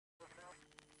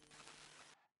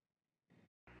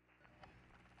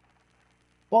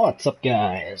What's up,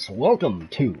 guys? Welcome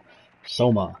to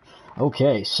SOMA.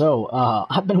 Okay, so,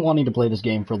 I've been wanting to play this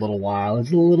game for a little while.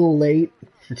 It's a little late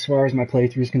as far as my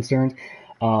playthrough is concerned.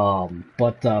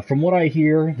 But from what I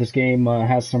hear, this game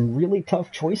has some really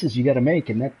tough choices you gotta make,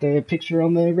 and that picture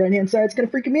on the right-hand side is gonna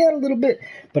freak me out a little bit.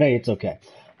 But hey, it's okay.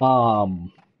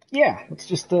 Yeah, let's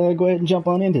just go ahead and jump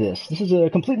on into this. This is a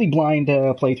completely blind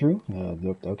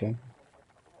playthrough. Okay.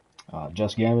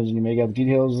 Just gambles, and you may get the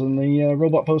details in the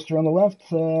robot poster on the left.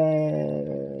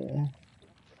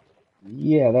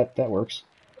 Yeah, that works.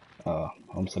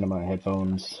 Home cinema,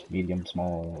 headphones, medium,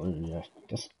 small, I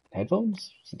guess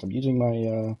headphones, since I'm using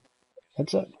my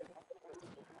headset.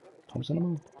 Home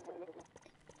cinema?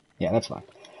 Yeah, that's fine.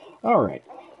 Alright.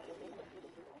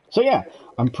 So yeah,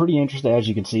 I'm pretty interested, as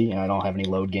you can see, and I don't have any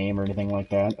load game or anything like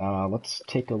that. Let's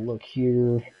take a look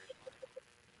here.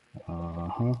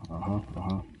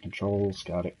 Controls,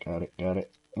 got it.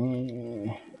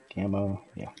 Gamma,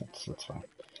 yeah, that's fine.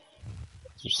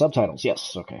 So subtitles,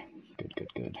 yes, okay.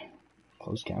 Good.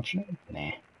 Closed captioning?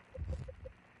 Nah.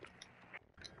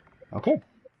 Okay.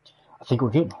 I think we're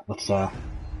good. Let's,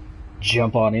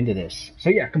 jump on into this. So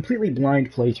yeah, completely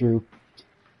blind playthrough.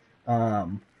 I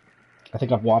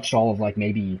think I've watched all of, like,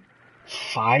 maybe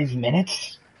 5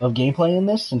 minutes of gameplay in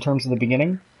this, in terms of the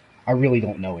beginning. I really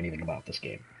don't know anything about this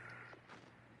game.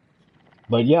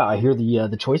 But yeah, I hear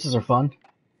the choices are fun.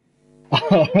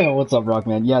 What's up,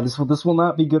 Rockman? Yeah, this will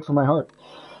not be good for my heart.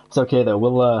 It's okay though.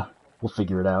 We'll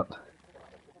figure it out.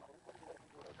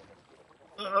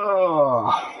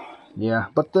 Yeah,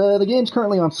 but the game's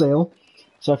currently on sale,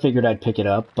 so I figured I'd pick it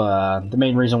up. The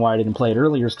main reason why I didn't play it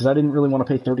earlier is because I didn't really want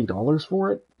to pay $30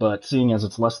 for it. But seeing as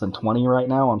it's less than $20 right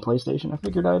now on PlayStation, I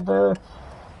figured I'd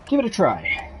give it a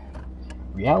try.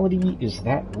 Reality is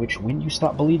that which, when you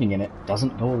stop believing in it,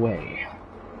 doesn't go away.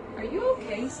 Are you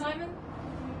okay, Simon?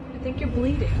 I think you're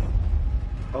bleeding.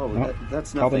 Oh, no,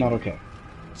 that's nothing. Probably not okay.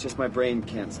 It's just my brain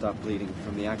can't stop bleeding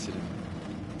from the accident.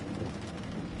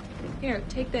 Here,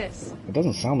 take this. It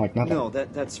doesn't sound like nothing. No,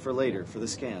 that's for later, for the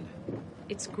scan.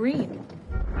 It's green.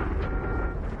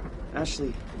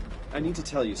 Ashley, I need to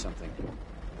tell you something.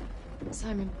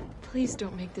 Simon, please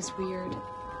don't make this weird.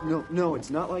 No,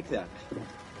 it's not like that.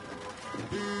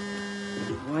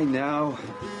 Why now?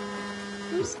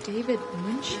 Who's David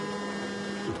Munchie?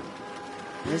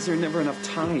 Why is there never enough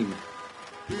time?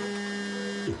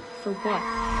 For what?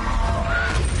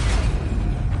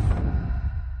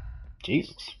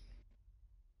 Jesus.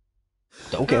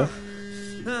 Okay.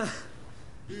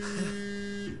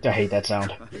 I hate that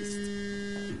sound.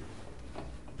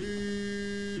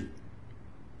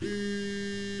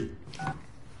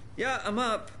 Yeah, I'm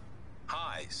up.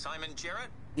 Hi, Simon Jarrett?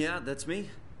 Yeah, that's me.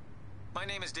 My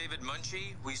name is David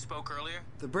Munchie. We spoke earlier.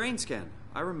 The brain scan.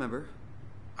 I remember.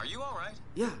 Are you all right?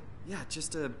 Yeah,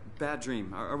 just a bad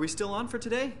dream. Are we still on for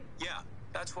today? Yeah,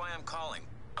 that's why I'm calling.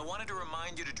 I wanted to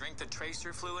remind you to drink the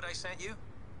tracer fluid I sent you.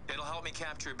 It'll help me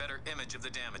capture a better image of the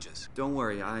damages. Don't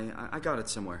worry, I got it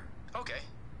somewhere. Okay,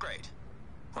 great.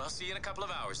 Well, I'll see you in a couple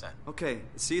of hours then. Okay,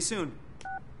 see you soon.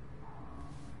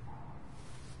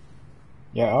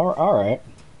 Yeah, alright.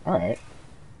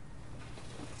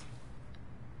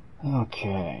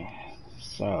 Okay.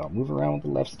 So, move around with the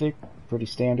left stick. Pretty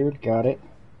standard. Got it.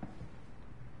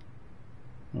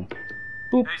 Boop.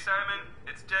 Hey Simon,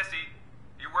 it's Jesse.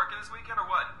 You working this weekend or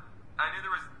what? I knew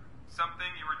there was something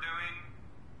you were doing.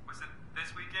 Was it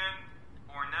this weekend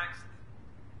or next?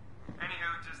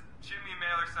 Anywho, just shoot me a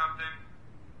mail or something.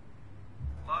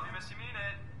 Love you, miss you, mean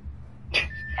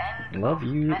it. Love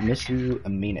you, miss you,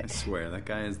 mean I it. swear, that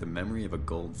guy has the memory of a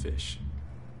goldfish.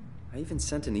 I even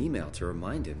sent an email to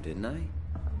remind him, didn't I?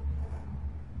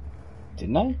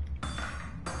 Didn't I?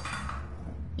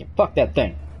 Yeah, fuck that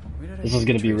thing. This is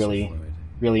gonna be really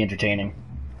entertaining.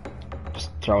 Just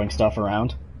throwing stuff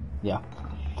around. Yeah.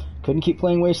 Couldn't keep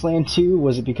playing Wasteland 2.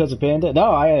 Was it because of Panda?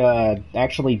 No, I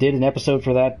actually did an episode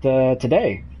for that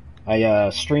today. I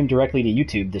streamed directly to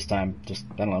YouTube this time. Just,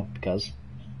 I don't know, because.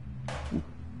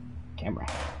 Camera.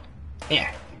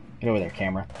 Yeah. Get over there,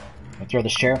 camera. I throw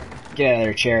this chair. Get out of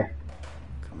there, chair.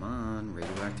 Come on,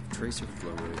 radioactive tracer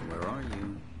fluid, where are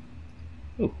you?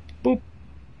 Ooh, boop.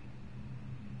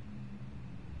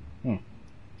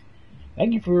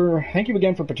 Thank you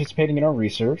again for participating in our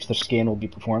research. The scan will be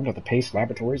performed at the Pace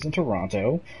Laboratories in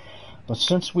Toronto. But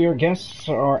since we are guests,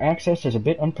 our access is a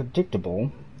bit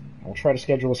unpredictable. I'll try to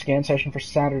schedule a scan session for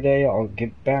Saturday. I'll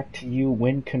get back to you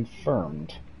when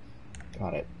confirmed.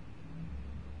 Got it.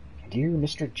 Dear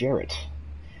Mr. Jarrett,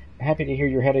 happy to hear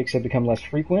your headaches have become less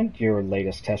frequent. Your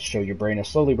latest tests show your brain is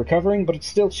slowly recovering, but it's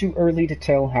still too early to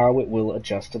tell how it will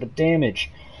adjust to the damage.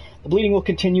 The bleeding will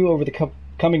continue over the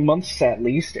coming months at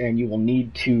least, and you will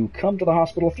need to come to the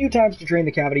hospital a few times to drain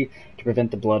the cavity to prevent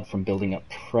the blood from building up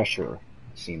pressure.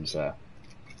 Seems like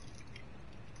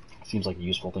a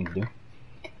useful thing to do.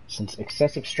 Since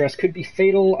excessive stress could be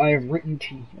fatal, I have written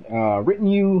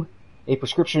you a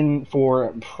prescription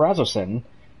for prazosin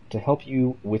to help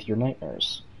you with your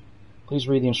nightmares. Please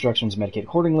read the instructions and medicate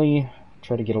accordingly.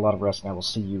 Try to get a lot of rest, and I will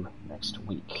see you next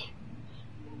week.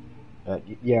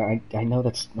 Yeah, I know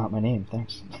that's not my name,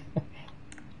 thanks.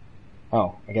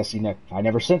 Oh, I guess I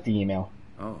never sent the email.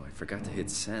 Oh, I forgot to hit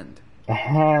send.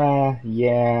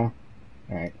 Yeah.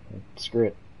 Alright, screw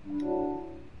it.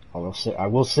 I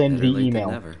will send Better the late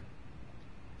email. than never.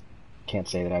 Can't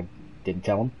say that I didn't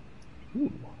tell him.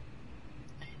 Ooh.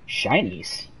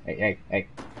 Shinies. Hey.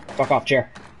 Fuck off, chair.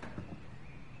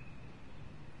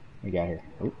 What we got here?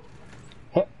 Ooh.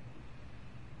 Huh.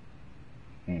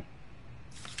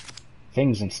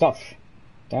 Things and stuff.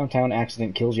 Downtown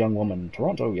accident kills young woman.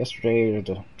 Toronto yesterday.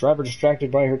 The driver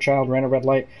distracted by her child ran a red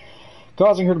light,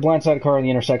 causing her to blindside a car in the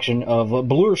intersection of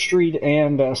Bloor Street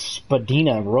and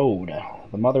Spadina Road.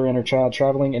 The mother and her child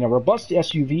traveling in a robust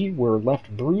SUV were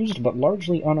left bruised but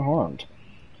largely unharmed.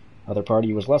 Other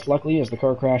party was less lucky as the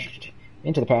car crashed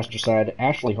into the passenger side.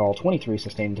 Ashley Hall, 23,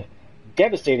 sustained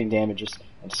devastating damages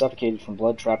and suffocated from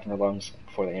blood trapped in her lungs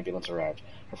before the ambulance arrived.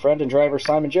 Her friend and driver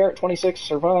Simon Jarrett, 26,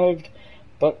 survived,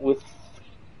 but with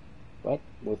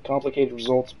complicated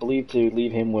results believed to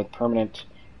leave him with permanent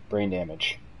brain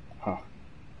damage. Huh.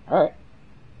 Alright.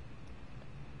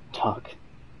 Talk.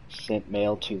 Sent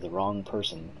mail to the wrong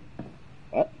person.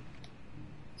 What?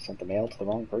 Sent the mail to the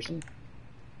wrong person?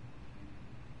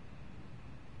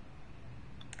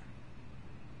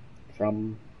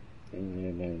 From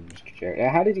Mr.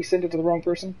 Jarrett. How did he send it to the wrong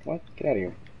person? What? Get out of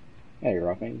here. Get out of here,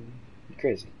 Rockman. You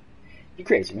crazy. You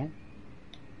crazy, man.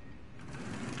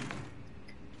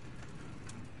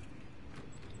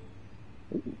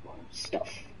 Ooh,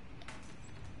 stuff.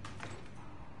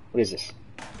 What is this?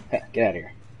 Get out of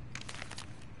here.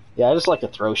 Yeah, I just like to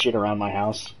throw shit around my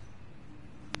house.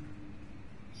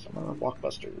 Summer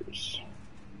blockbusters.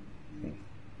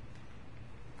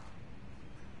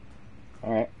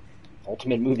 Alright.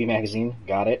 Ultimate Movie Magazine.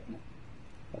 Got it.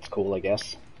 That's cool, I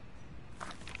guess.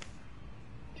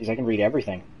 Geez, I can read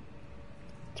everything.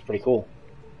 It's pretty cool.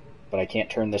 But I can't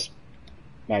turn this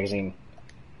magazine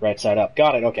right side up.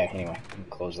 Got it, okay. Anyway,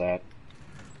 close that.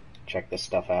 Check this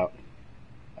stuff out.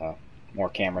 More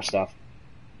camera stuff.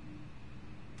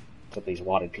 Put these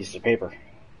wadded pieces of paper.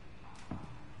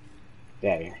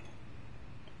 Get out of here.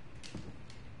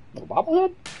 Little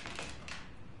bobblehead?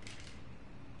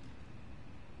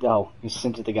 Oh, you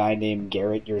sent it to the guy named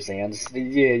Garrett Yerzans.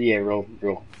 Yeah,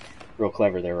 real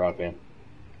clever there, Rockman.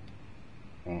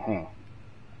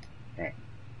 Right.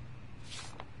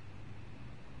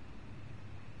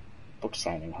 Book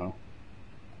signing, huh?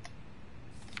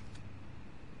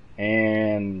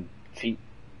 And feet.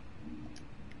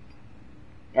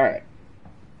 Alright.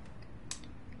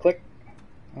 Click.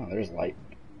 Oh, there's light.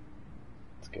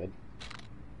 That's good.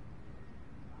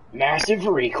 Massive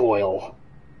recoil.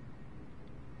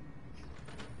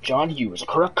 John Hughes, a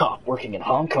corrupt cop working in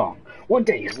Hong Kong. One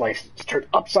day his life is turned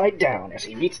upside down as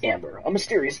he meets Amber, a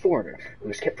mysterious foreigner who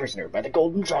is kept prisoner by the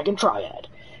Golden Dragon Triad.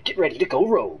 Get ready to go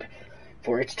rogue,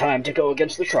 for it's time to go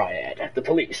against the Triad, the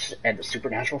police, and the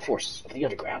supernatural forces of the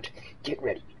underground. Get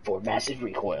ready for massive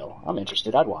recoil. I'm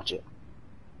interested. I'd watch it.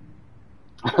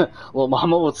 Well,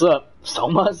 Mama, what's up?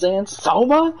 Soma, Zan?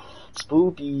 Soma?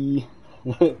 Spoopy.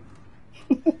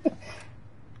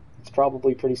 It's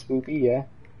probably pretty spoopy, yeah.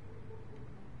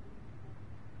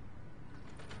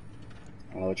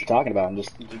 I don't know what you're talking about. I'm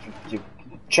just you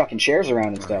chucking chairs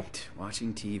around and stuff. Right.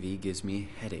 Watching TV gives me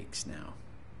headaches now.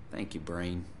 Thank you,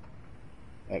 brain.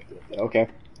 Okay.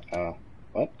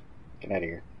 What? Get out of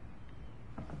here.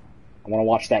 I want to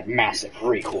watch that massive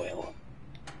recoil.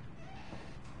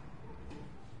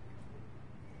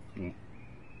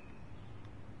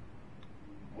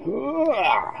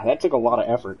 That took a lot of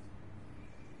effort.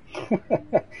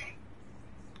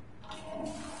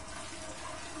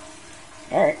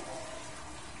 Alright.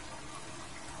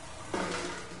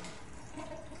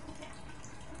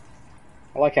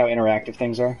 I like how interactive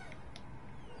things are.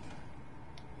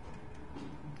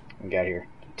 We got here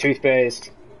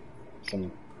toothpaste,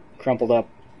 some crumpled up.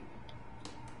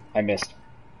 I missed.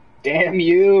 Damn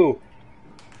you!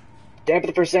 Depth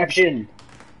of perception!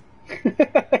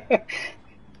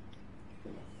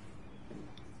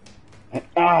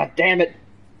 Ah, damn it!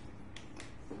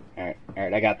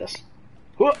 Alright, I got this.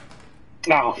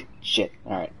 Oh, shit.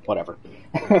 Alright, whatever.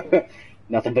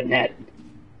 Nothing but net.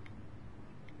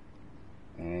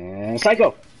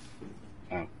 Psycho!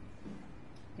 Oh.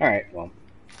 Alright, well,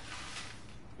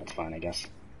 It's fine, I guess.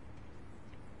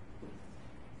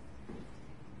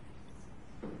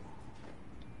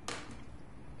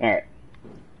 Alright.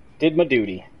 Did my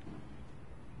duty.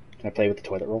 Can I play with the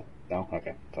toilet roll? No?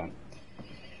 Okay, fine.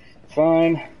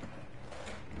 Fine.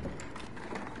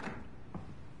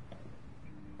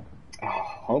 Oh,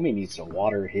 homie needs to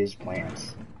water his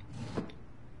plants.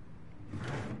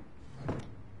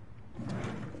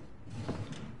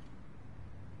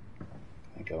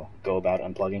 Go about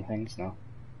unplugging things? No?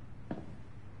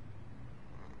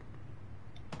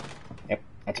 Yep,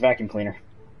 that's a vacuum cleaner.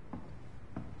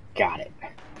 Got it.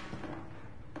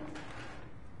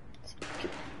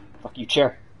 Fuck you,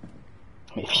 chair.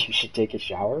 Maybe you should take a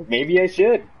shower? Maybe I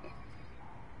should.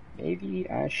 Maybe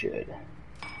I should.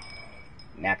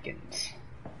 Napkins.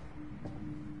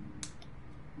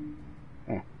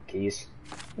 Keys.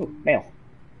 Ooh, mail.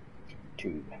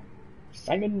 To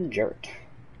Simon Jarrett.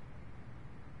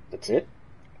 That's it?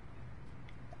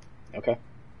 Okay.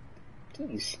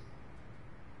 Please.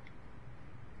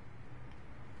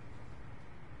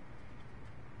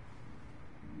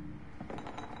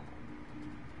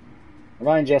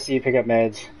 Remind Jesse, pick up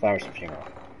meds, flowers for funeral.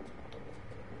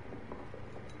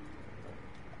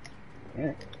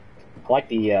 Yeah. I like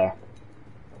the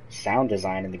sound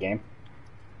design in the game.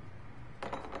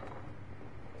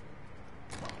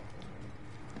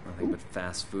 Nothing but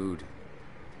fast food.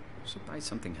 Should buy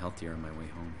something healthier on my way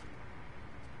home.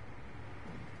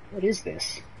 What is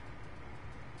this?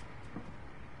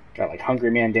 Got like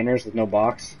Hungry Man dinners with no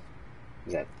box.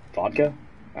 Is that vodka?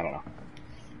 I don't know.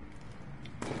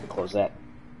 Close that.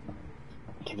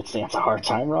 Give it stands a hard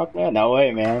time, Rock Man? No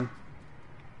way, man.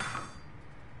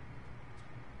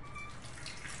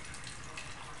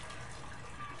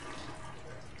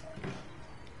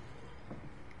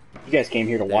 You guys came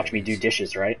here to watch me do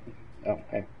dishes, right? Oh,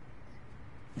 hey.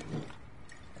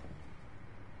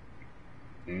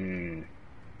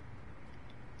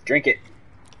 Drink it.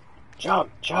 Chug,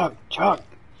 chug, chug.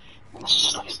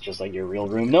 It's just like your real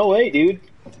room. No way, dude.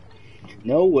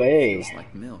 No way. Feels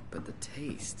like milk, but the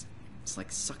taste, it's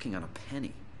like sucking on a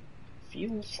penny.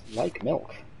 Feels like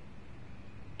milk.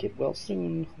 Get well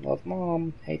soon. Love,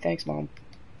 Mom. Hey, thanks, Mom.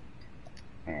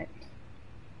 Alright.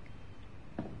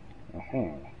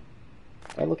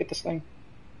 Did I look at this thing?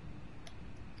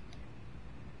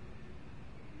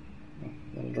 Oh,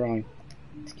 little drawing.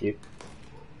 It's cute.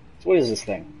 So what is this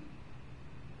thing?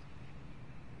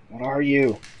 What are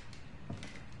you?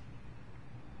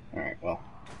 Alright, well.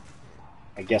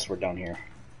 I guess we're done here.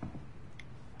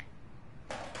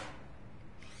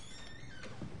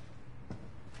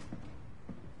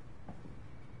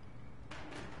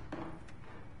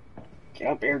 Get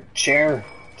up here, chair.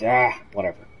 Ah,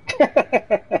 whatever.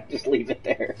 Just leave it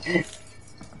there.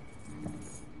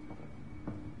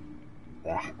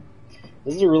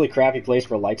 This is a really crappy place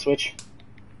for a light switch.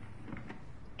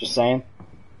 Just saying.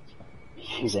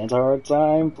 He's into hard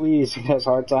time, please. He has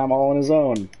hard time all on his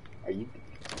own. Are you...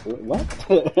 What?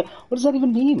 What does that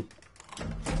even mean?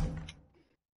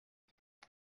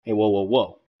 Hey, whoa, whoa, whoa.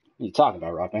 What are you talking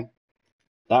about, Rockman?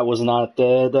 That was not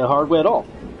the hard way at all.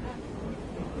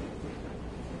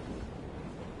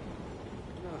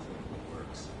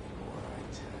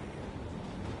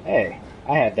 Hey,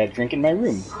 I had that drink in my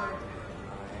room.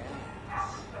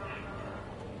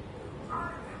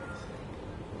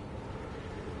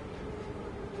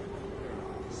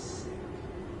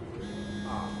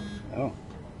 Oh.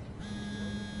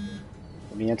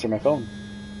 Let me answer my phone.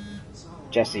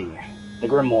 Jesse, the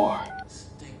Grimoire.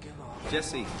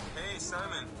 Jesse. Hey,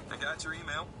 Simon. I got your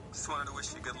email. Just wanted to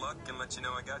wish you good luck and let you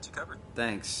know I got you covered.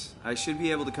 Thanks. I should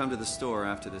be able to come to the store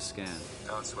after this scan.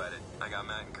 Don't sweat it. I got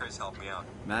Matt and Chris helping me out.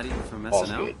 Matty from All's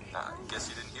SNL? good. Guess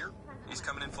you didn't hear? He's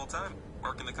coming in full time,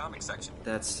 working the comics section.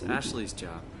 That's Ashley's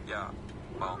job. Yeah,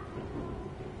 well,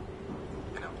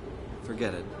 you know.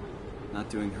 Forget it. Not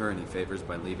doing her any favors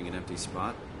by leaving an empty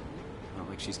spot. Not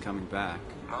like she's coming back.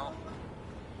 Well,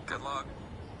 good luck.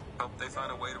 Hope they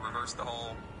find a way to reverse the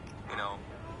whole,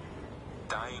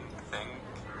 dying thing.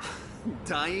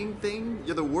 Dying thing?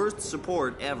 You're the worst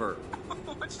support ever.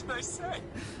 What should I say?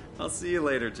 I'll see you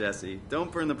later, Jesse.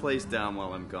 Don't burn the place down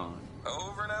while I'm gone.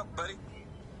 Over and out, buddy.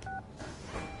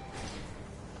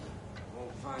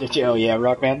 Oh yeah,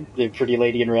 Rockman, the pretty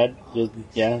lady in red.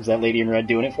 Yeah, is that lady in red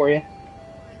doing it for you?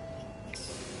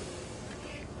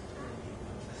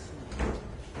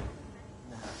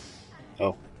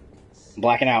 Oh,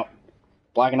 blacking out.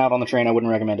 Blacking out on the train. I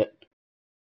wouldn't recommend it.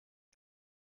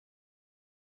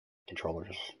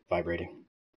 Controller's vibrating.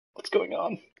 What's going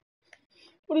on?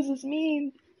 What does this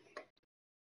mean?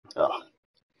 Ugh.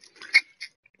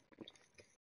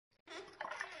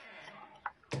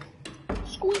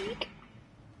 Squeak.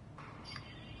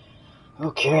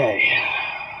 Okay.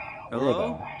 Hello? Where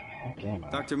the heck am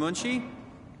I? Dr. Munchie?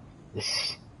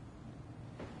 This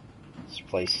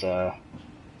place,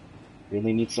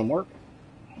 really needs some work.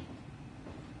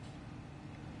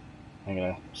 I'm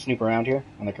gonna snoop around here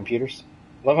on the computers.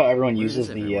 Love how everyone Where uses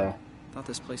is the, everyone? Thought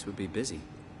this place would be busy.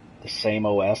 the same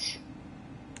OS.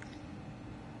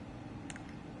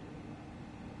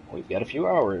 We've got a few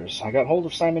hours. I got hold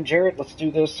of Simon Jarrett. Let's do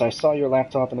this. I saw your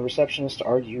laptop and the receptionist.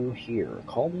 Are you here?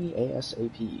 Call me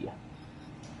ASAP.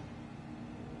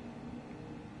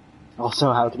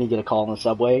 Also, how can he get a call in the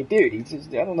subway? Dude, he's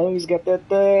just, I don't know, he's got that,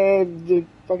 the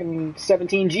fucking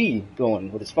 17G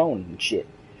going with his phone and shit.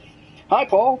 Hi,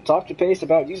 Paul. Talked to Pace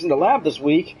about using the lab this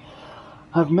week.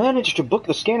 I've managed to book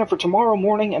the scanner for tomorrow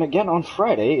morning and again on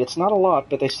Friday. It's not a lot,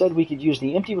 but they said we could use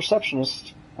the empty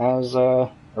receptionist as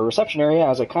a reception area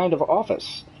as a kind of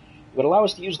office. It would allow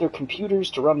us to use their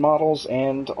computers to run models,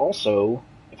 and also,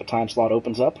 if a time slot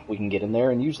opens up, we can get in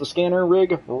there and use the scanner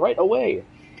rig right away.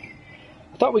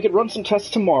 I thought we could run some tests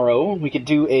tomorrow. We could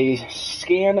do a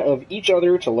scan of each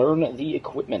other to learn the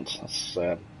equipment. That's,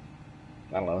 I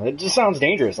don't know. It just sounds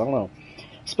dangerous. I don't know.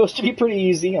 It's supposed to be pretty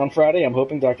easy. On Friday, I'm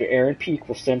hoping Dr. Erin Peake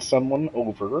will send someone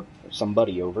over, or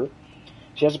somebody over.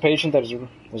 She has a patient that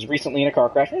was recently in a car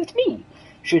crash, and it's me.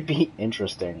 Should be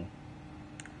interesting.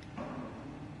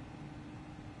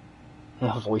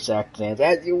 Voice acting.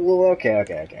 Well,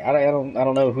 okay. I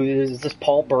don't know who is this.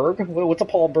 Paul Berg? What's a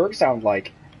Paul Berg sound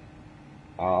like?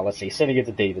 Let's see. Sending it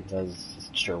to David.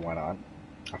 Sure, why not?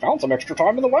 I found some extra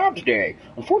time in the lab today.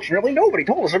 Unfortunately, nobody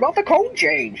told us about the code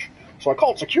change. So I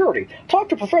called security, talked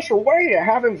to Professor Way to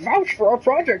have him vouch for our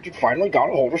project, and finally got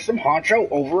a hold of some honcho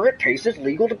over at Pace's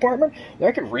legal department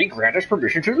that could re-grant us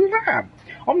permission to the lab.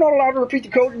 I'm not allowed to repeat the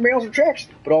code in mails or texts,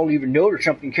 but I'll leave a note or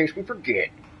something in case we forget.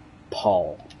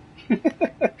 Paul.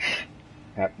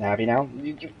 Happy now?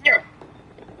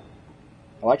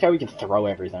 I like how we can throw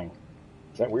everything.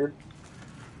 Is that weird?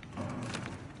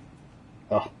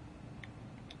 Oh.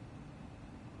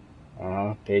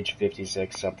 Page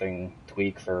 56, something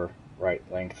tweak for right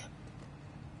length.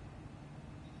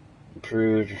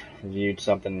 Improved, reviewed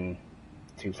something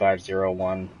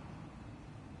 2501.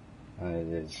 I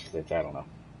don't know.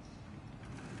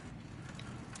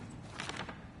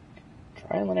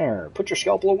 Trial and error. Put your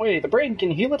scalpel away. The brain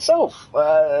can heal itself.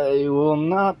 Well,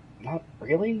 not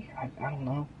really. I don't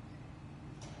know.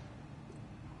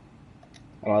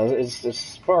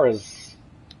 As far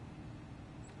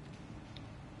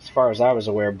as I was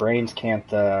aware, brains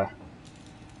can't, how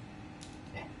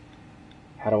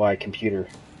do I computer?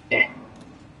 Yeah.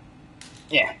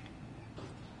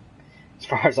 As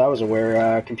far as I was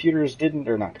aware, computers didn't,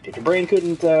 or not computer, brain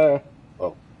couldn't, oh.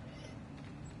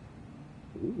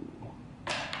 Ooh.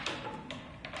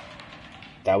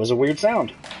 That was a weird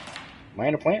sound. Am I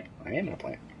in a plant? I am in a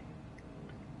plant.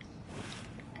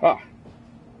 Ah.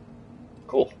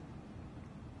 Cool.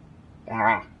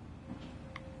 Ah.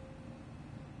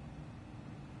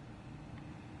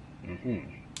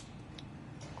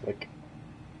 Click.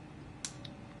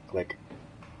 Click.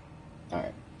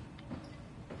 Alright.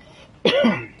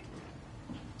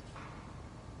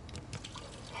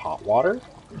 Hot water.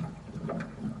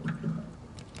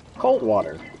 Cold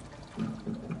water.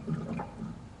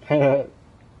 Alright.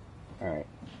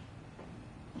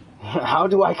 How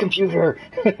do I compute her?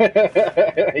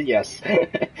 Yes.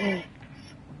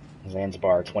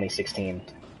 Zanzibar 2016.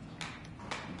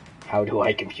 How do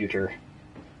I compute her?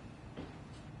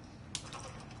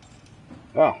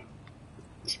 Oh.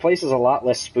 This place is a lot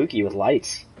less spooky with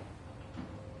lights.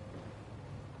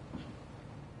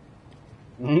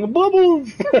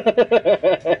 Bubbles!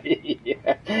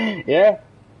 Yeah.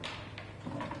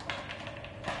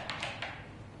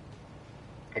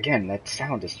 Again, that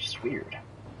sound is just weird.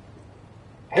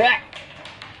 Yeah,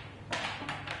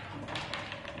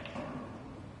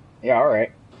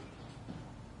 alright.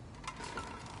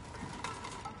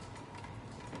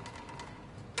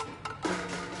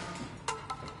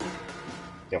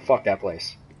 Yo, fuck that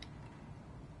place.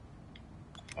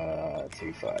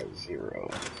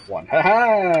 2501.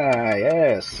 Haha!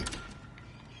 Yes!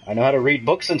 I know how to read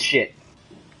books and shit.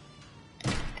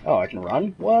 Oh, I can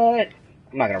run? What?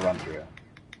 I'm not gonna run through it.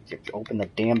 You have to open the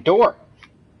damn door!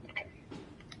 Okay.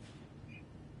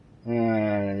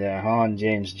 Han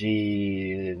James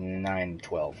G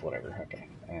 912, whatever. Okay.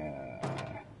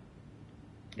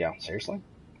 Yeah, seriously?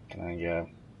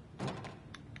 Can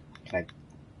I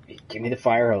give me the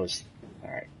fire hose?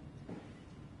 Alright.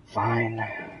 Fine.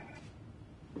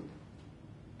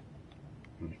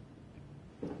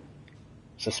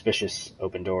 Suspicious.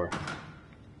 Open door.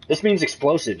 This means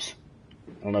explosives.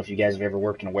 I don't know if you guys have ever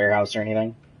worked in a warehouse or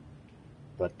anything.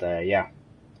 But, yeah.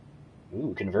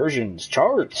 Ooh, conversions,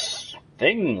 charts,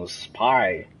 things,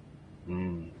 pie.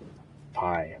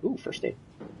 Pie. Ooh, first aid.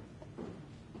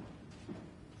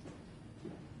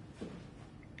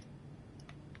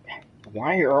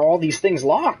 Why are all these things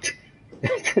locked?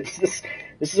 this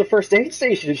is a first aid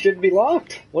station. It shouldn't be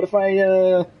locked. What if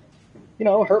I,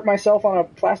 hurt myself on a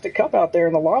plastic cup out there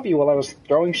in the lobby while I was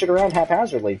throwing shit around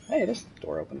haphazardly? Hey, this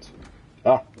door opens.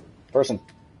 Ah, person.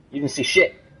 You didn't see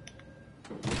shit.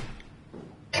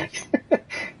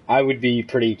 I would be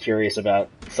pretty curious about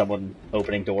someone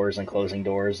opening doors and closing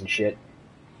doors and shit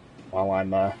while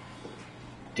I'm,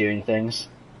 doing things.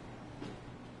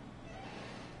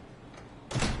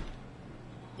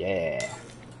 Yeah.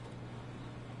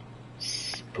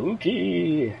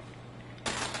 Spooky.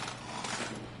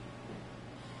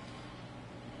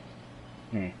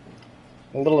 I'm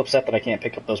a little upset that I can't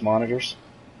pick up those monitors.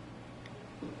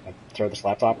 I throw this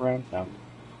laptop around? No.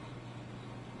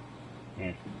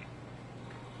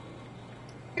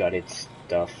 Gutted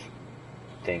stuff.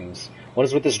 Things. What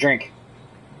is with this drink?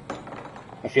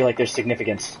 I feel like there's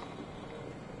significance.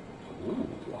 Ooh.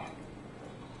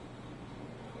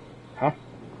 Huh?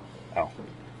 Oh.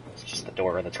 It's just the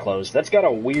door that's closed. That's got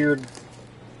a weird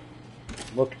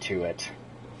look to it.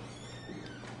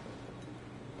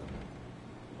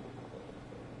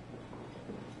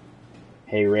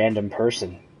 Hey, random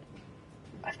person.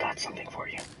 I've got something for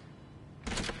you.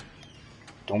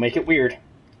 Don't make it weird.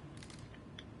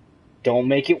 Don't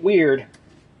make it weird.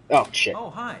 Oh, shit. Oh,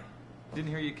 hi. Didn't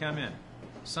hear you come in.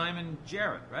 Simon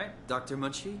Jarrett, right? Dr.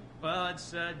 Munchie? Well,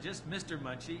 it's just Mr.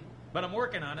 Munchie, but I'm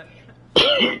working on it.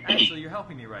 Actually, you're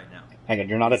helping me right now. Hang on,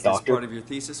 you're not a Is this doctor? part of your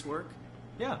thesis work?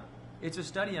 Yeah, it's a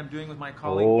study I'm doing with my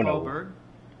colleague Paul Berg.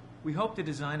 We hope to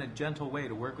design a gentle way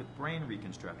to work with brain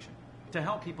reconstruction to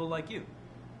help people like you.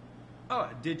 Oh,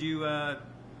 did you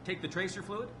take the tracer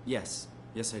fluid? Yes.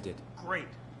 Yes, I did. Great.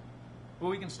 Well,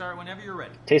 we can start whenever you're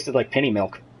ready. Tasted like penny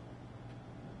milk.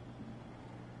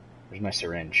 Where's my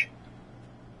syringe?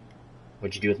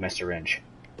 What'd you do with my syringe?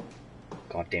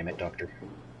 God damn it, Doctor.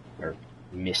 Or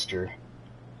Mister.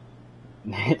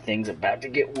 Things about to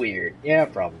get weird. Yeah,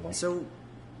 probably. So,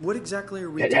 what exactly are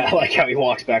we doing? I like how he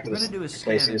walks back to We're the going to do a place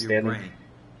scan he was of your standing. brain.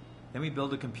 Then we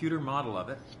build a computer model of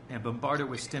it and bombard it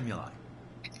with stimuli.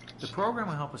 The program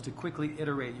will help us to quickly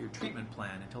iterate your treatment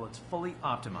plan until it's fully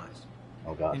optimized.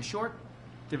 Oh, God. In short,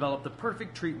 develop the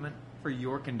perfect treatment for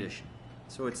your condition.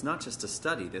 So it's not just a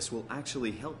study. This will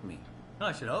actually help me.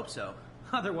 I should hope so.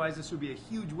 Otherwise, this would be a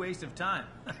huge waste of time.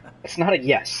 It's not a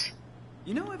yes.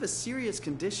 You know I have a serious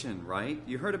condition, right?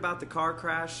 You heard about the car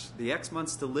crash, the X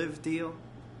months to live deal?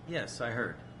 Yes, I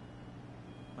heard.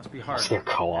 Must be hard. It's their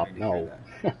co-op. No.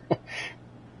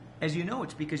 As you know,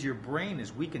 it's because your brain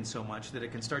is weakened so much that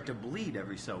it can start to bleed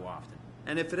every so often.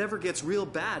 And if it ever gets real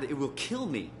bad, it will kill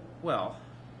me. Well,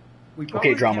 we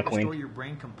probably drama can't queen. restore your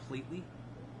brain completely,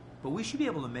 but we should be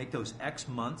able to make those X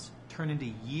months turn into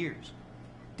years,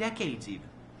 decades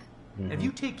even. If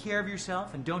you take care of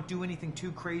yourself and don't do anything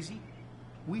too crazy,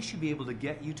 we should be able to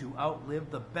get you to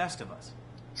outlive the best of us.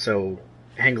 So,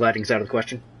 hang gliding's out of the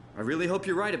question? I really hope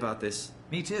you're right about this.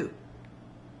 Me too.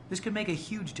 This could make a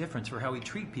huge difference for how we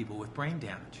treat people with brain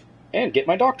damage. And get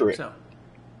my doctorate. So,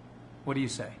 what do you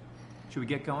say? Should we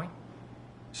get going?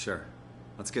 Sure.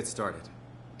 Let's get started.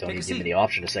 Don't Take a even give me seat. the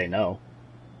option to say no.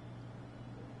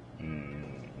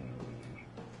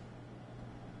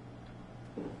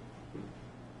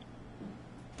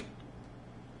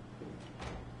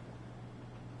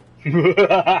 No,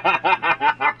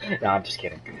 I'm just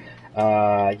kidding.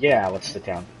 Yeah, let's sit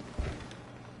down.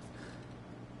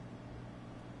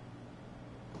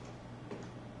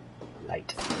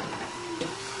 Light.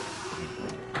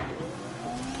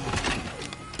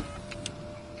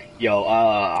 Yo,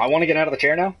 I want to get out of the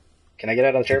chair now. Can I get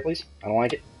out of the chair, please? I don't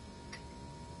like it.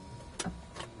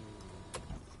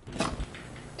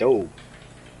 Dope.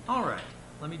 All right,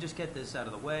 let me just get this out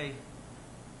of the way.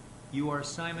 You are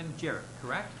Simon Jarrett,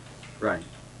 correct? Right.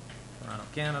 Toronto,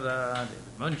 Canada,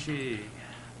 David Munchie.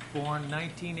 Born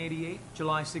 1988,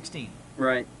 July 16.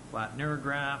 Right. Flat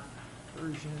neurograph,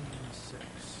 version 6.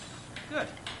 Good.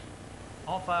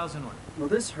 All files in order. Will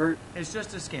this hurt? It's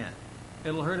just a scan.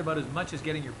 It'll hurt about as much as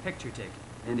getting your picture taken.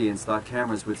 Indians thought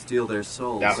cameras would steal their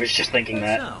souls. I was just thinking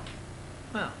that. So,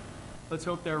 well, let's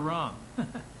hope they're wrong.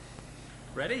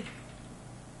 Ready?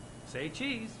 Say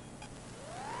cheese.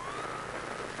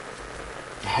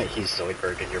 He's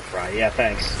Zoidberg in your fry. Yeah,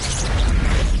 thanks.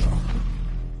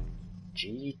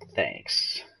 Gee,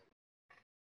 thanks.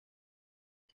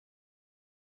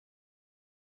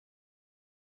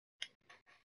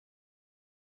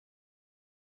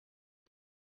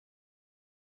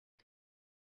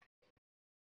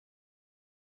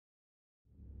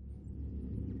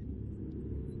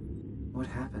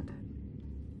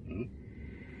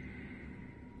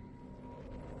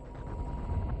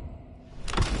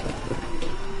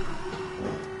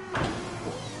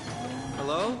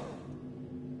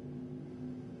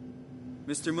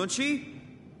 Mr. Munchie?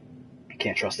 I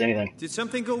can't trust anything. Did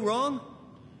something go wrong?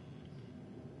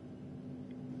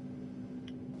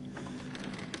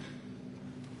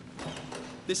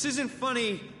 This isn't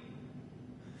funny.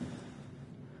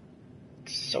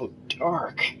 It's so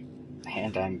dark.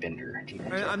 Hand-eye bender.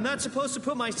 I'm not supposed to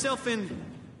put myself in...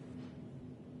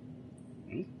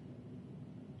 Hmm?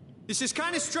 This is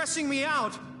kind of stressing me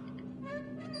out.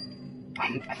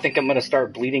 I think I'm gonna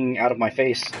start bleeding out of my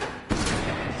face.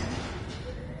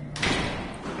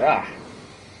 Ah.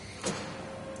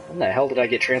 When the hell did I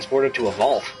get transported to a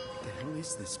vault? What the hell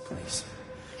is this place?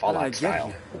 Fallout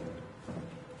style.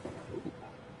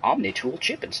 Omni-tool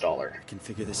chip installer. I can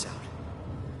figure this out.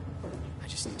 I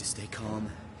just need to stay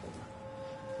calm.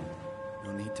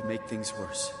 No need to make things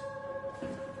worse.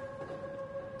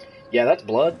 Yeah, that's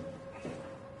blood.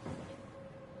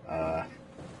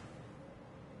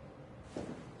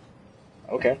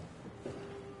 Okay.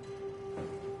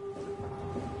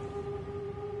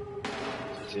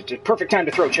 It's a perfect time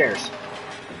to throw chairs.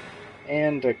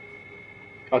 And,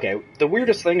 okay, the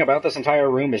weirdest thing about this entire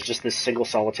room is just this single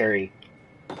solitary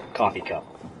coffee cup.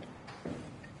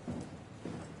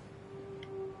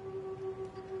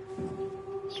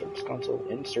 Service console,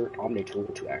 insert Omni tool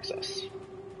to access.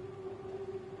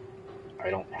 I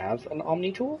don't have an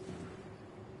Omni tool?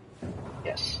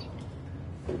 Yes.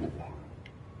 Ooh.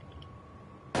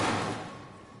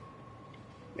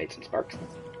 Made some sparks.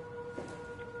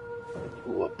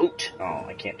 Ooh, a boot. Oh,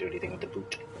 I can't do anything with the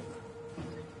boot.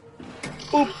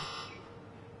 Boop!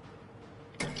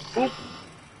 Boop!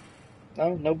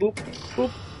 No, no boop.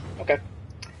 Boop. Okay.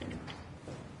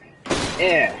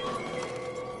 Yeah.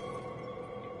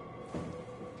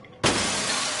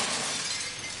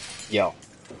 Yo.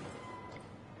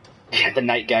 Yeah, the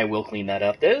night guy will clean that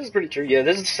up. That is pretty true. Yeah,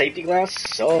 this is safety glass.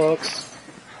 Sucks.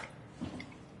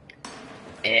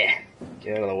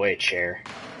 Get out of the way, chair.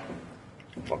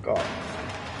 Fuck off.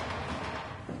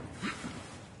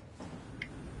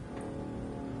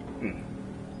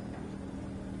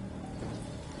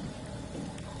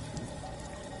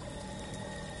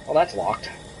 Well, that's locked.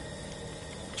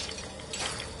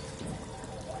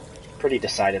 Pretty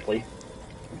decidedly.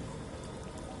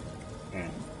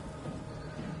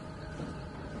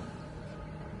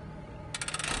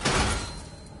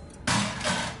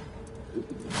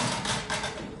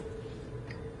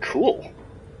 Cool.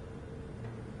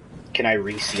 Can I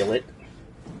reseal it?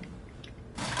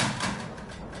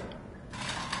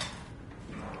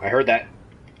 I heard that.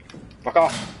 Fuck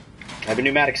off. I have a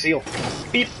pneumatic seal.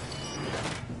 Beep.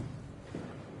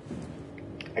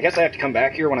 I guess I have to come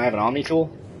back here when I have an Omni tool.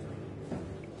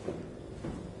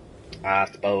 I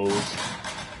suppose.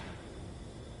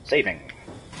 Saving.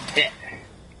 Heh.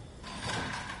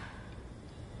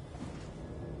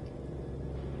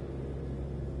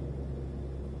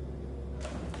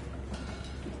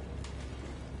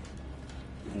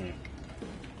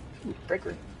 Ooh, break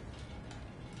room.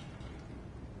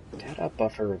 Data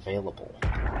buffer available.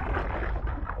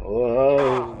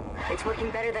 Whoa. It's working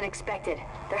better than expected.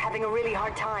 They're having a really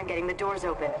hard time getting the doors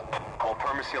open. I'll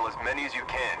permaseal as many as you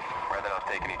can, rather not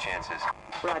take any chances.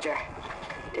 Roger.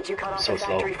 Did you cut off So the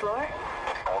factory slow. floor?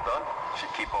 All done?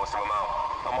 Should keep most of them out.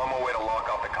 I'm on my way to lock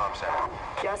off the comm center.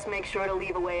 Just make sure to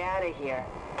leave a way out of here.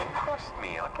 Trust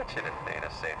me, I'll get you the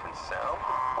data safe and sound.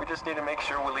 We just need to make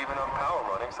sure we're leaving our power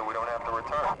running so we don't have to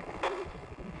return.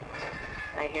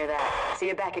 I hear that. See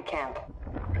you back at camp.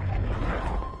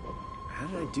 How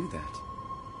did I do that?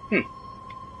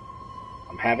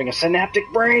 I'm having a synaptic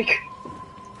break.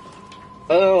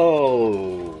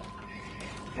 Oh,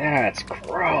 that's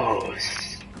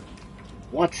gross.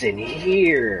 What's in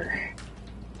here?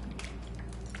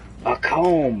 A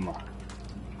comb.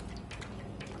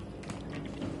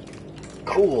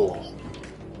 Cool.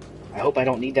 I hope I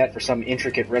don't need that for some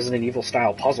intricate Resident Evil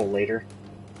style puzzle later.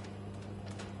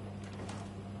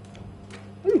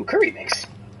 Ooh, curry mix.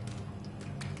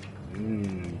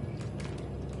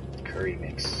 Curry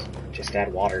mix. Just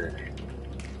add water.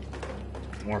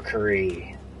 More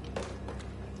curry.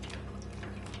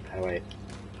 How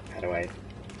do I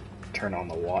turn on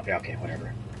the water? Okay,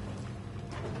 whatever.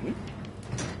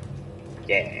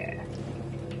 Yeah.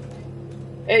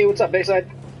 Hey, what's up,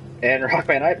 Bayside? And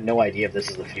Rockman, I have no idea if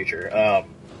this is the future.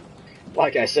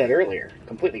 Like I said earlier,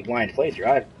 completely blind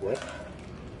playthrough. What?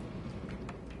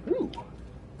 Ooh.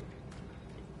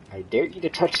 I dare you to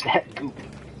touch that goop.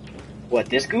 What,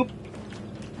 this goop?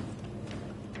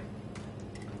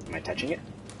 Am I touching it?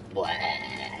 Blah.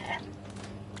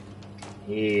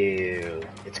 Ew.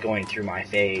 It's going through my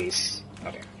face.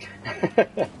 Okay.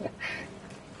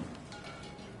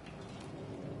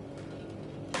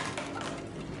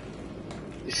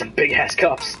 These some big ass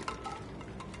cups.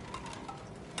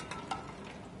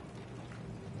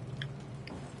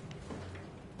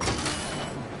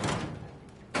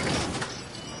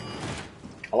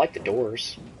 I like the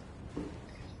doors.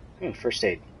 First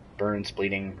aid. Burns,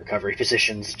 bleeding, recovery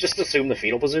positions. Just assume the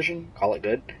fetal position. Call it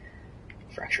good.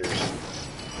 Fractures.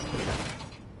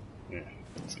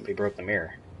 Somebody broke the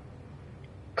mirror.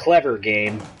 Clever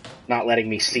game. Not letting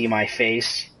me see my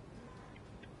face.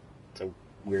 It's a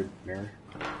weird mirror.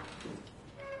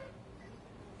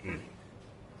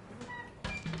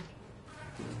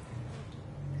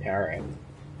 Yeah, alright.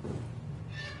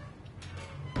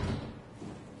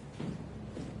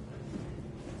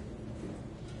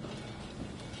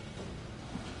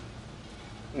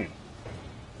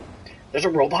 There's a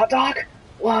robot dog?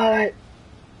 What?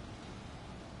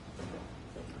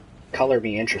 Color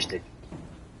me interested.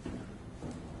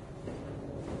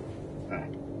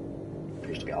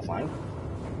 Appears to be all fine.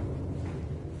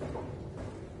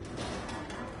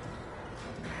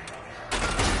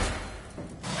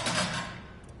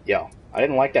 Yo, I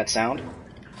didn't like that sound.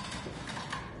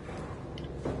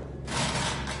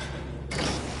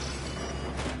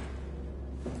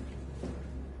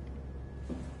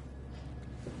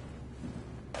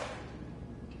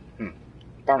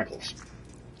 Barnacles.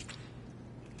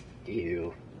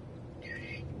 Ew.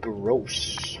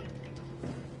 Gross.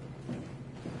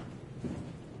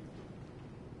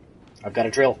 I've got a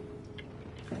drill.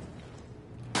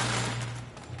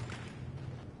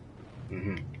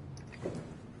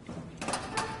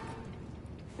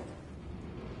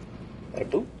 That a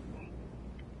boot?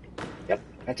 Yep,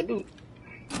 that's a boot.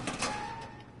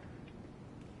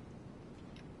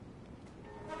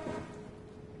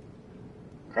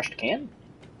 Crushed can?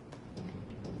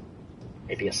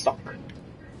 Maybe a sock.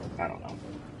 I don't know.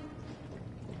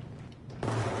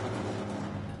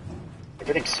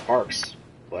 Everything sparks.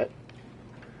 What?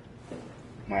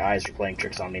 My eyes are playing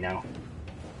tricks on me now.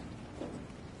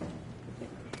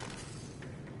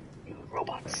 Ooh,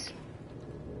 robots.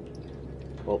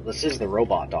 Well, this is the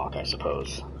robot dock, I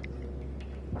suppose.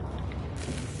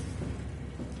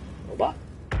 Robot?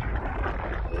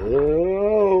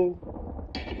 Oh!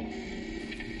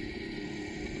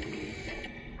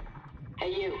 Hey,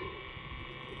 you.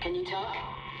 Can you talk?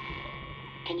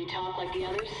 Can you talk like the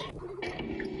others?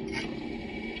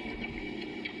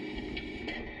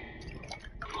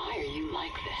 Why are you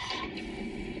like this?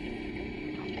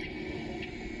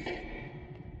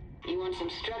 You want some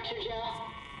structure, Joe?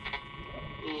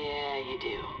 Yeah, you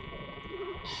do.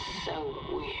 So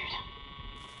weird.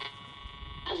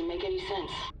 Doesn't make any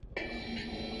sense.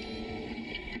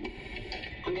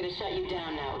 I'm gonna shut you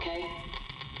down now, okay?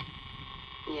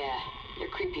 Yeah, you're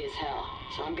creepy as hell,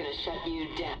 so I'm gonna shut you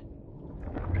down.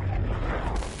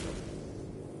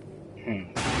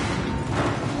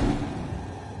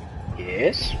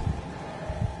 Yes?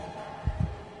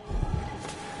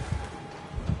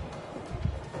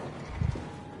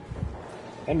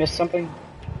 I missed something?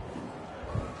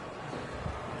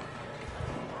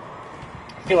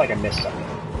 I feel like I missed something.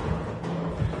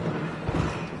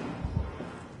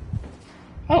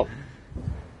 Oh.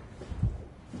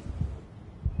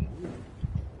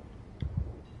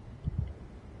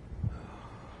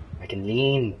 I can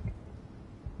lean.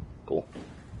 Cool.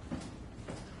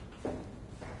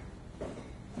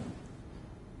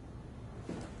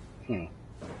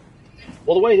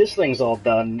 Well, the way this thing's all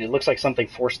done, it looks like something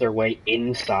forced their way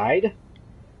inside.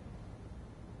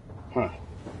 Huh.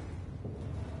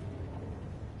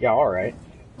 Yeah, alright.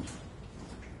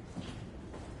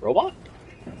 Robot?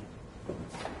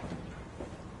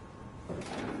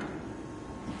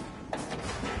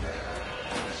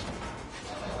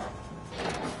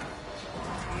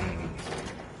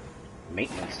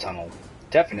 Maintenance tunnel.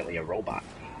 Definitely a robot.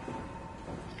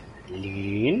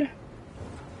 Lean.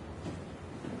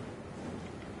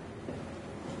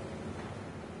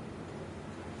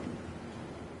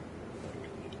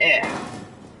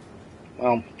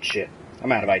 Well, shit.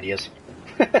 I'm out of ideas.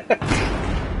 I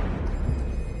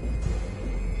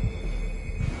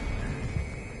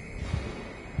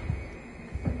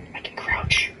can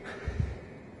crouch.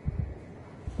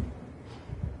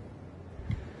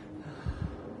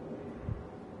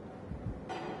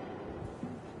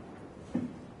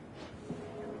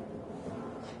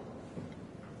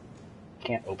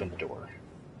 Can't open the door.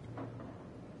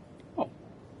 Oh.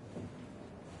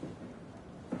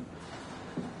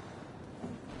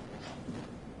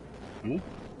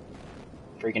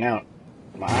 Freaking out.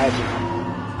 My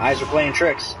eyes are playing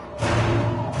tricks.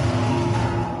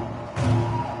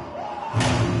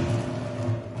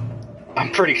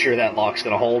 I'm pretty sure that lock's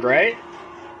gonna hold, right?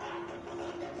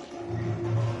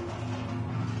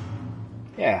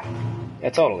 Yeah,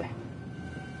 totally.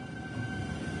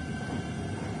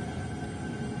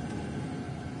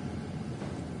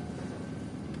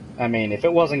 I mean, if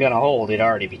it wasn't gonna hold, it'd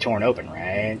already be torn open,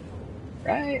 right?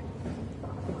 Right?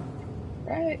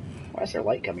 Right? Why is there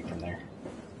light coming from there?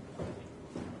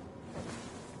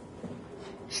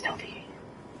 Stealthy.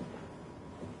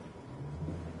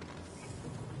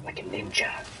 Like a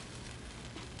ninja.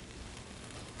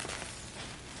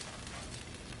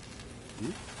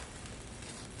 Hmm?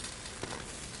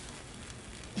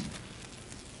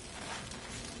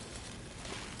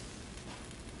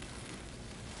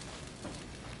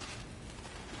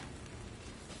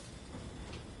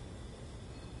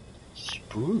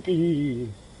 Spooky.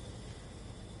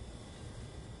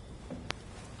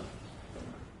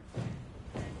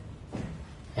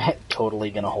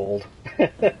 Totally gonna hold.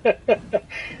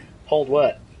 Hold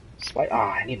what?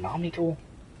 I need an Omni tool.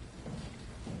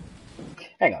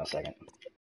 Hang on a second.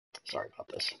 Sorry about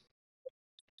this.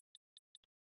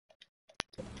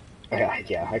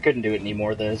 Yeah, I couldn't do it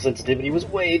anymore. The sensitivity was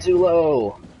way too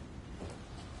low.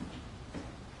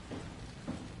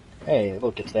 Hey,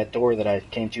 look, it's that door that I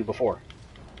came to before.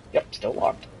 Yep, still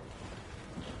locked.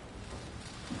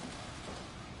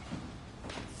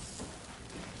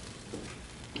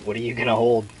 What are you gonna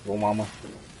hold, little mama?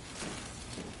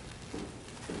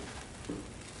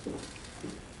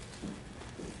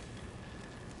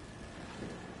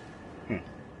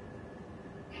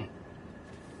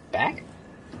 Back?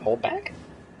 Hold back?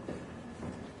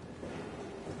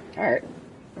 Alright.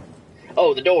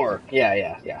 Oh, the door!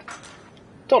 Yeah.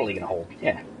 Totally gonna hold,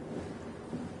 yeah.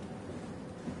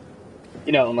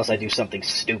 You know, unless I do something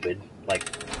stupid, like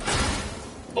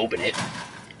open it.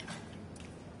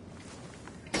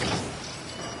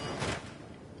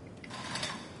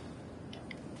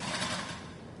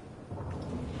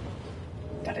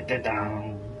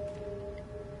 Da-da-da-da.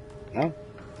 No?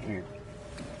 Right.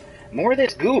 More of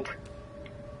this goop!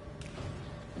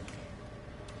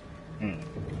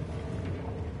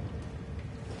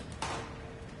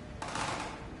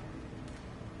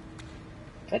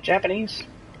 Is that Japanese?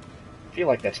 I feel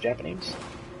like that's Japanese.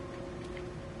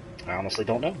 I honestly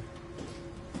don't know.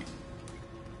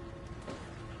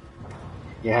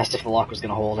 You asked if the lock was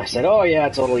gonna hold. I said, oh yeah,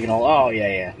 it's totally gonna hold. Oh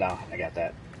yeah, no, I got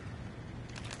that.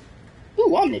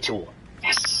 Ooh, Omni tool.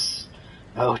 Yes!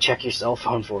 Oh, check your cell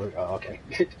phone for it. Oh, okay.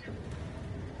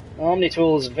 Omni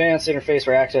tool is an advanced interface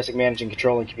for accessing, managing,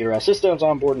 controlling computerized systems.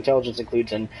 Onboard intelligence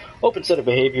includes an open set of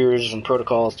behaviors and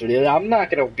protocols to do. I'm not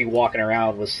gonna be walking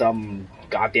around with some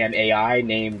goddamn AI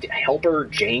named Helper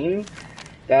Jane.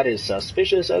 That is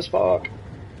suspicious as fuck.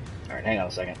 Alright, hang on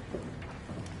a second.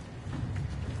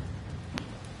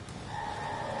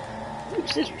 Ooh,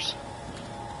 scissors.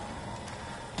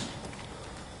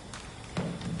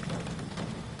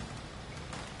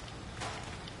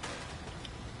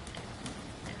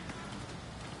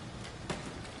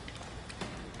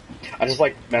 I just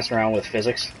like messing around with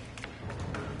physics.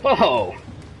 Whoa!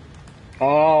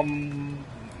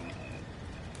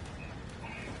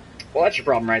 Well, that's your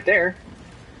problem right there.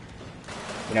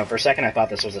 You know, for a second I thought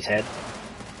this was his head.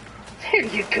 There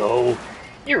you go!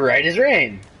 You're right as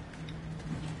rain!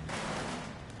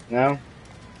 No?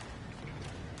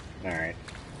 Alright.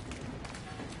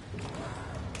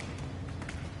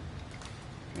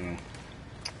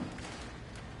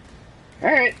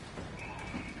 Alright.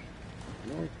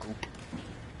 More goop.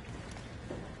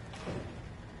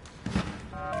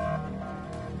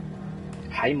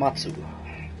 Haimatsu.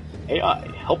 AI,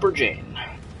 Helper Jane.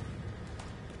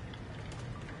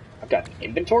 I've got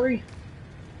inventory?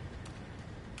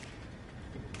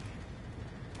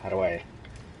 How do I...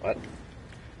 What?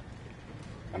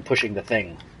 I'm pushing the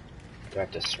thing. Do I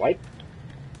have to swipe?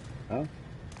 No?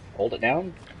 Hold it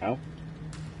down? No?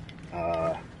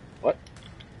 What?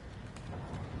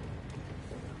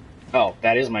 Oh,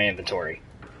 that is my inventory.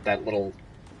 That little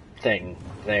thing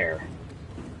there.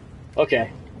 Okay.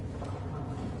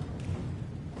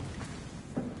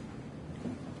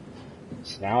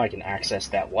 So now I can access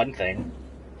that one thing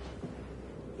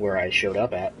where I showed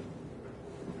up at.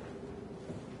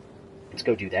 Let's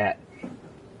go do that.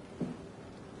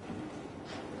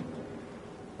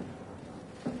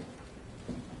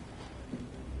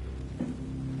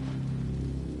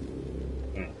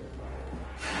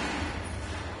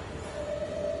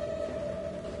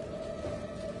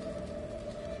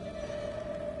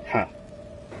 Huh.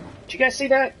 Did you guys see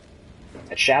that?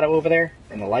 That shadow over there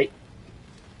in the light?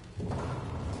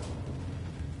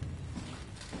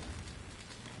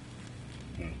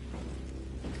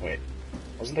 Wait.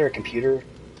 Wasn't there a computer?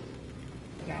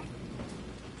 No.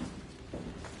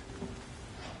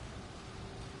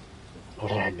 What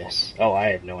did I miss? Oh, I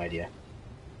have no idea.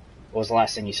 What was the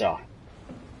last thing you saw?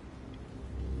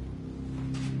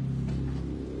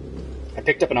 I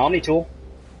picked up an Omni tool.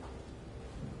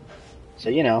 So,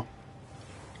 you know,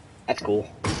 that's cool.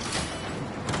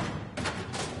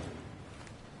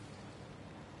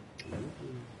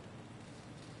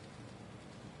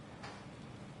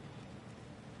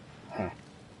 Huh.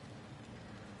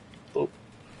 Oop.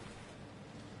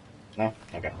 No?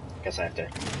 Okay. Guess I have to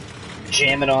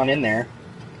jam it on in there.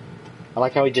 I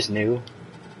like how he just knew.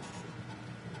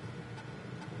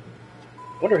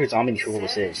 Wonder whose Omni tool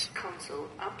this is. Console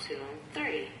Upsilon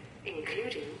 3,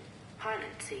 including pilot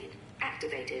seat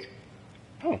activated.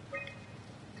 Oh.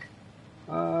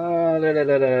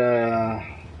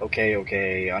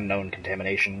 Okay. Unknown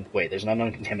contamination. Wait, there's an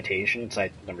unknown contamination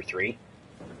inside number 3?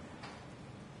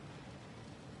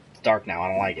 It's dark now, I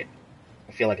don't like it.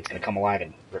 I feel like it's gonna come alive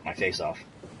and rip my face off.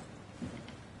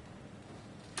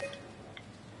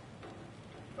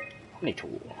 Omni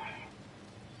tool.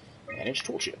 Manage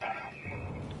tool chip.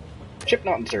 Chip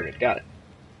not inserted. Got it.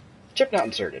 Chip not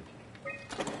inserted.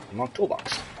 Unlock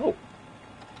toolbox. Oh.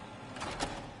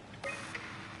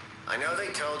 I know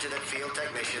they told you that field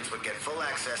technicians would get full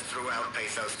access throughout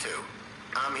Pathos 2.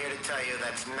 I'm here to tell you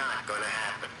that's not going to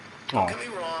happen. Don't get me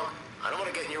wrong. I don't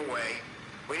want to get in your way.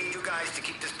 We need you guys to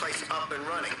keep this place up and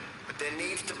running. But there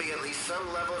needs to be at least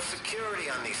some level of security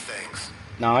on these things.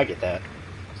 No, I get that.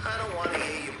 I don't want to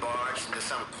hear you barged into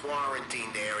some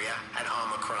quarantined area at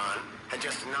Omicron and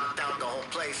just knocked out the whole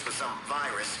place with some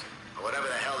virus or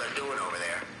whatever the hell they're doing over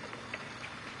there.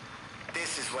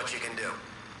 This is what you can do.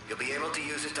 You'll be able to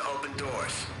use it to open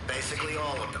doors, basically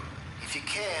all of them. If you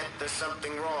can't, there's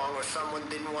something wrong or someone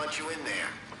didn't want you in there.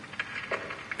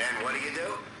 Then what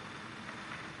do?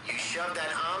 You shove that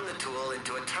Omnitool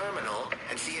into a terminal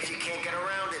and see if you can't get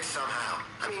around it somehow.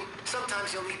 I mean,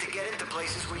 sometimes you'll need to get into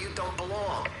places where you don't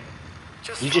belong.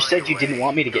 You just said you didn't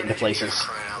want me to get into places.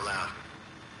 Crying out loud.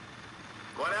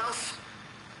 What else?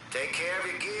 Take care of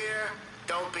your gear.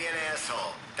 Don't be an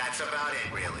asshole. That's about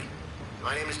it, really.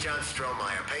 My name is John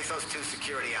Strohmeyer, Pathos 2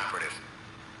 security operative.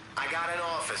 I got an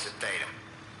office at Theta.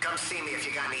 Come see me if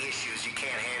you got any issues you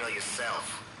can't handle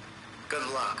yourself. Good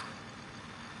luck.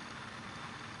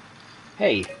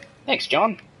 Hey, thanks,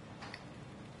 John.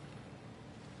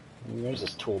 Where's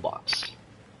this toolbox?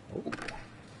 Ooh.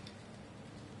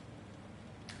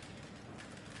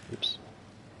 Oops.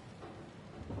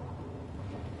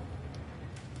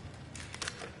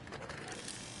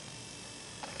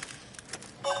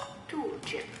 Tool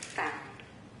chip found.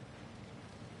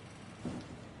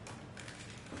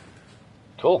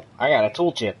 Cool, I got a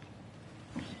tool chip.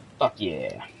 Fuck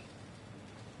yeah.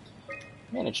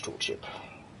 Manage tool chip.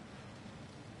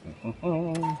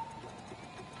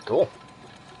 Cool.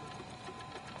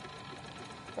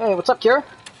 Hey, what's up, Kira?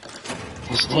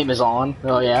 His name is on.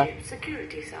 Oh, yeah.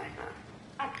 Security cipher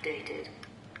updated.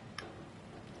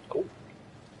 Cool.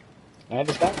 Can I have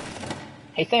this back?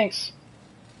 Hey, thanks.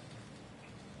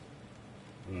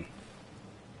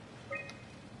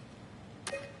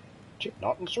 Chip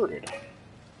not inserted.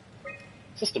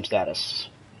 System status.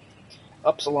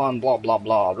 Upsilon, blah, blah,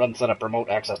 blah. Run setup, remote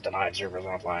access denied, servers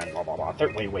offline, blah, blah, blah.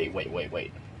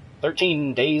 Wait.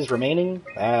 13 days remaining?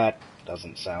 That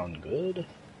doesn't sound good.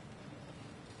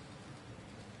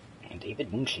 And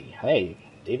David Munshi. Hey,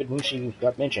 David Munshi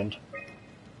got mentioned.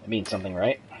 That means something,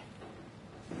 right?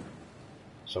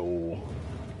 So,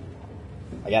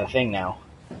 I got a thing now.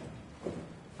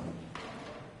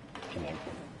 Can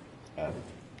I,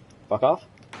 fuck off?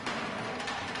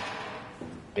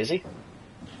 Busy?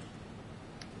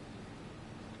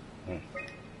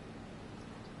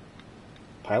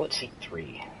 Pilot seat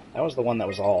 3. That was the one that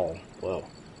was all, whoa.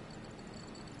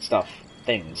 Stuff.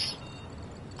 Things.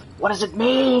 What does it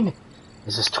mean?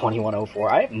 Is this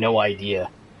 2104? I have no idea.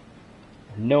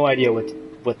 No idea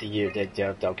what the year did.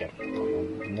 Okay.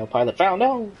 No pilot found.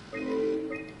 No!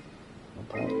 No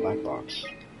pilot black box.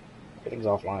 Everything's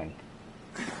offline.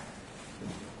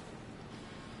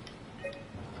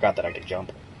 Forgot that I could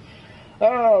jump.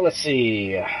 Let's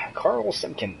see. Carl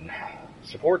Simkin.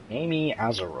 Support Amy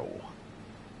Azaro.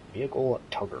 Vehicle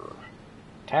Tugger.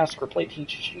 Task replete heat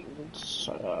shields.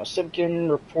 Simkin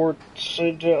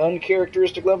reported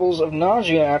uncharacteristic levels of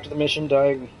nausea after the mission.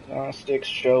 Diagnostics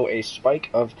show a spike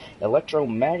of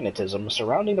electromagnetism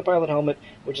surrounding the pilot helmet,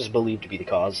 which is believed to be the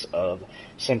cause of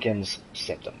Simkin's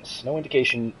symptoms. No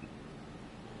indication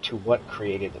to what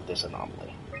created this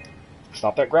anomaly.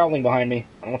 Stop that growling behind me.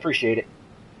 I don't appreciate it.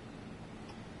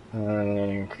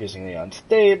 Increasingly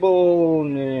unstable,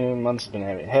 months have been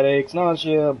having headaches,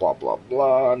 nausea, blah blah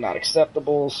blah, not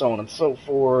acceptable, so on and so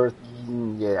forth.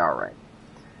 Yeah, alright.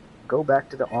 Go back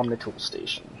to the Omnitool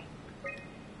station.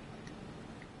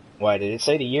 Why, did it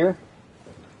say the year?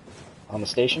 On the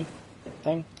station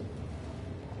thing?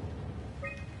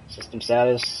 System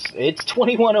status. It's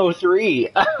 2103.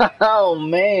 Oh,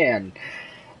 man.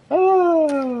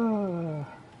 Oh,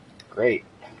 great.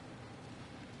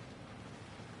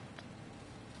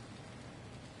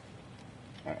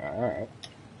 Alright.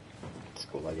 That's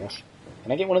cool, I guess.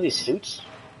 Can I get one of these suits?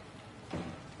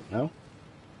 No?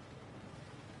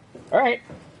 Alright.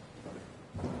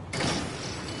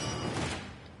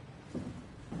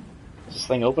 Is this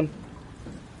thing open?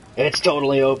 It's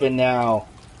totally open now.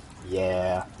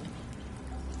 Yeah.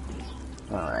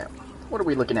 Alright. What are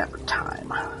we looking at for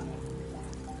time?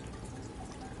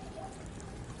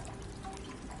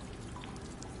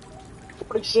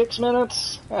 46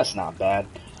 minutes? That's not bad.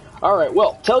 Alright,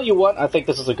 well, tell you what, I think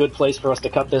this is a good place for us to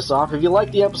cut this off. If you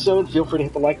liked the episode, feel free to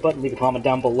hit the like button, leave a comment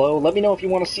down below. Let me know if you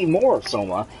want to see more of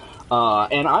Soma.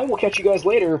 And I will catch you guys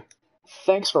later.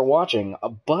 Thanks for watching.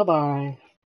 Bye-bye.